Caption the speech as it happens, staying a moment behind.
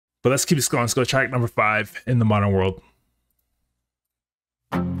But let's keep this going. Let's go track number 5, In the Modern World.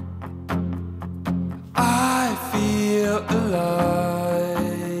 I feel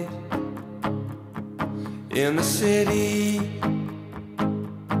alive in the city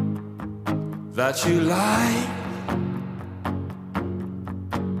that you like.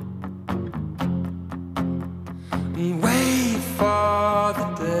 And wait for the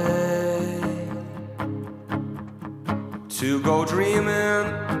day to go dreaming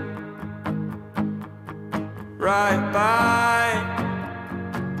right by.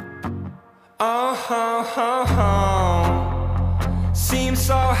 Seems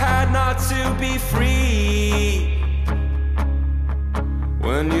so hard not to be free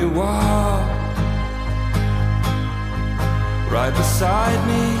when you walk right beside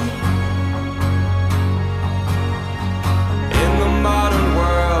me. In the modern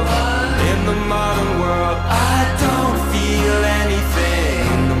world, in the modern world, I don't feel anything.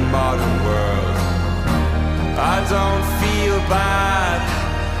 In the modern world, I don't feel bad.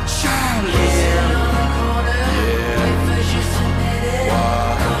 Charlie, yeah.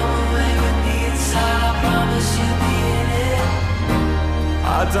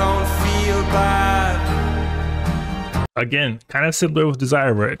 I don't feel bad. Again, kind of similar with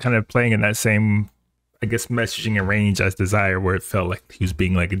Desire, where it kind of playing in that same, I guess, messaging and range as Desire, where it felt like he was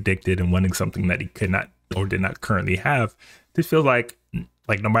being like addicted and wanting something that he could not or did not currently have. This feels like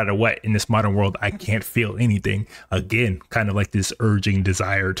no matter what in this modern world, I can't feel anything. Again, kind of like this urging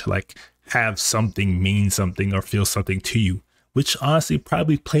desire to like have something mean something or feel something to you, which honestly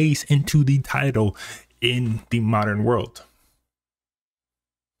probably plays into the title, In the Modern World.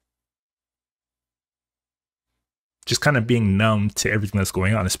 Just kind of being numb to everything that's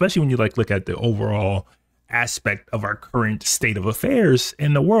going on, especially when you like look at the overall aspect of our current state of affairs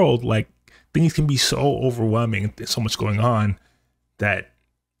in the world. Like, things can be so overwhelming, there's so much going on that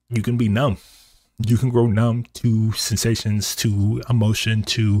you can be numb. You can grow numb to sensations, to emotion,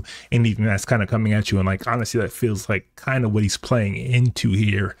 to anything that's kind of coming at you. And like, honestly, that feels like kind of what he's playing into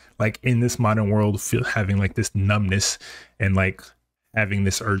here. Like in this modern world, having like this numbness and like having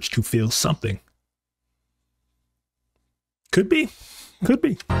this urge to feel something. Could be.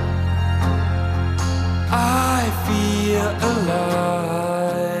 I feel alive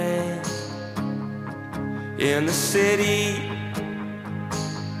in the city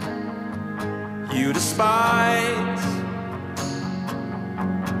you despise.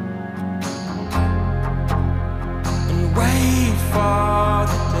 And wait for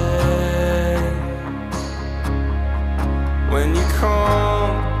the day when you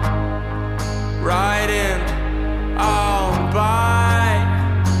come right in on by.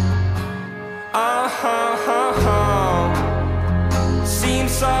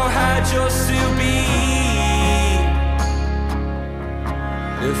 Seems so hard just to be.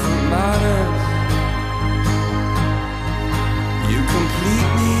 If it matters, you complete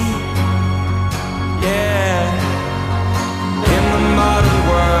me, yeah. In the modern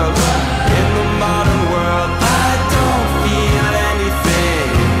world, in the modern world, I don't feel anything.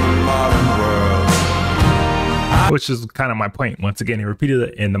 In the modern world, which is kind of my point. Once again, he repeated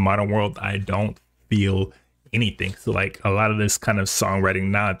it, in the modern world, I don't feel anything. So like a lot of this kind of songwriting,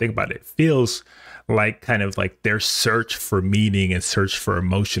 now I think about it, feels like kind of like their search for meaning and search for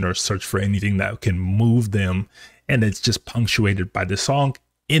emotion or search for anything that can move them. And it's just punctuated by the song,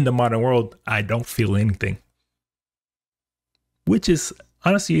 in the modern world, I don't feel anything. Which is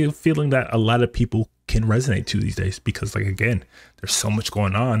honestly a feeling that a lot of people can resonate to these days, because like, again, there's so much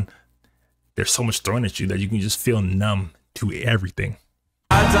going on. There's so much thrown at you that you can just feel numb to everything.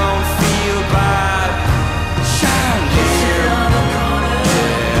 I don't feel bad.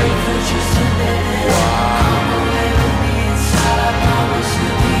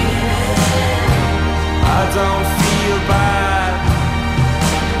 I don't feel bad.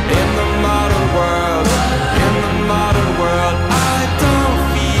 In the modern world, in the modern world, I don't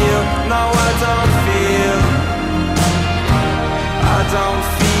feel, no, I don't feel, I don't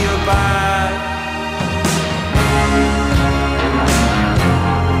feel bad.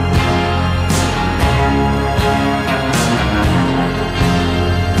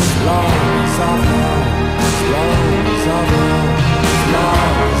 As long as I've known, as long as I've known, as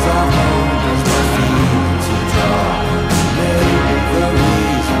long as I've known, there's no fear to draw. Maybe the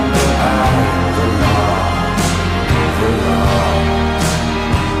reason that I belong.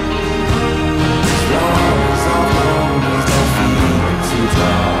 As long as I've known, there's no fear to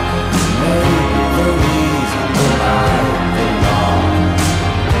draw. Maybe the reason that I belong.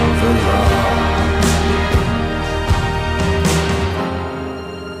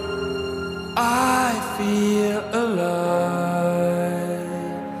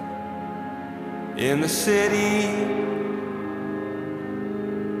 in the city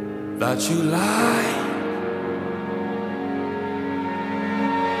that you lie.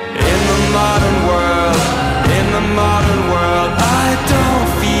 In the modern world, I don't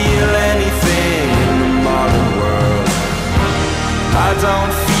feel anything. In the modern world, I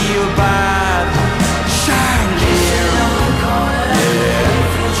don't feel bad. Shining, yeah.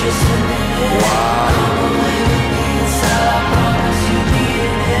 Wow.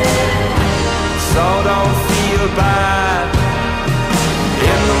 So don't feel bad.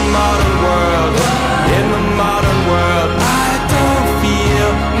 In the modern world, I don't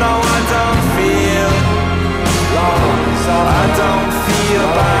feel, no, I don't feel, I don't feel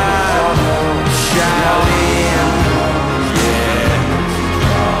bad. Shouting, yeah,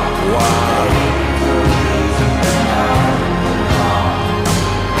 wow.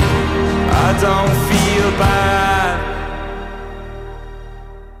 I don't feel bad.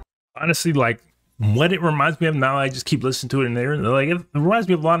 Honestly, like, what it reminds me of now, I just keep listening to it in there. Like, it reminds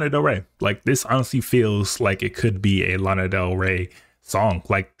me of Lana Del Rey. Like, this honestly feels like it could be a Lana Del Rey song.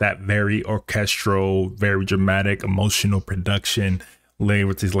 Like, that very orchestral, very dramatic, emotional production layered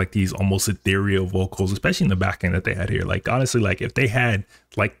with these, like, these almost ethereal vocals, especially in the back end that they had here. Like, honestly, like, if they had,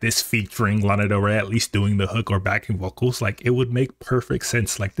 like, this featuring Lana Del Rey at least doing the hook or backing vocals, like, it would make perfect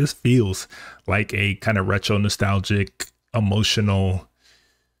sense. Like, this feels like a kind of retro, nostalgic, emotional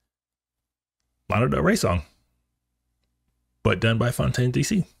Lana Del Rey song, but done by Fontaines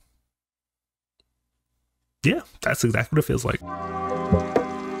DC. Yeah, that's exactly what it feels like.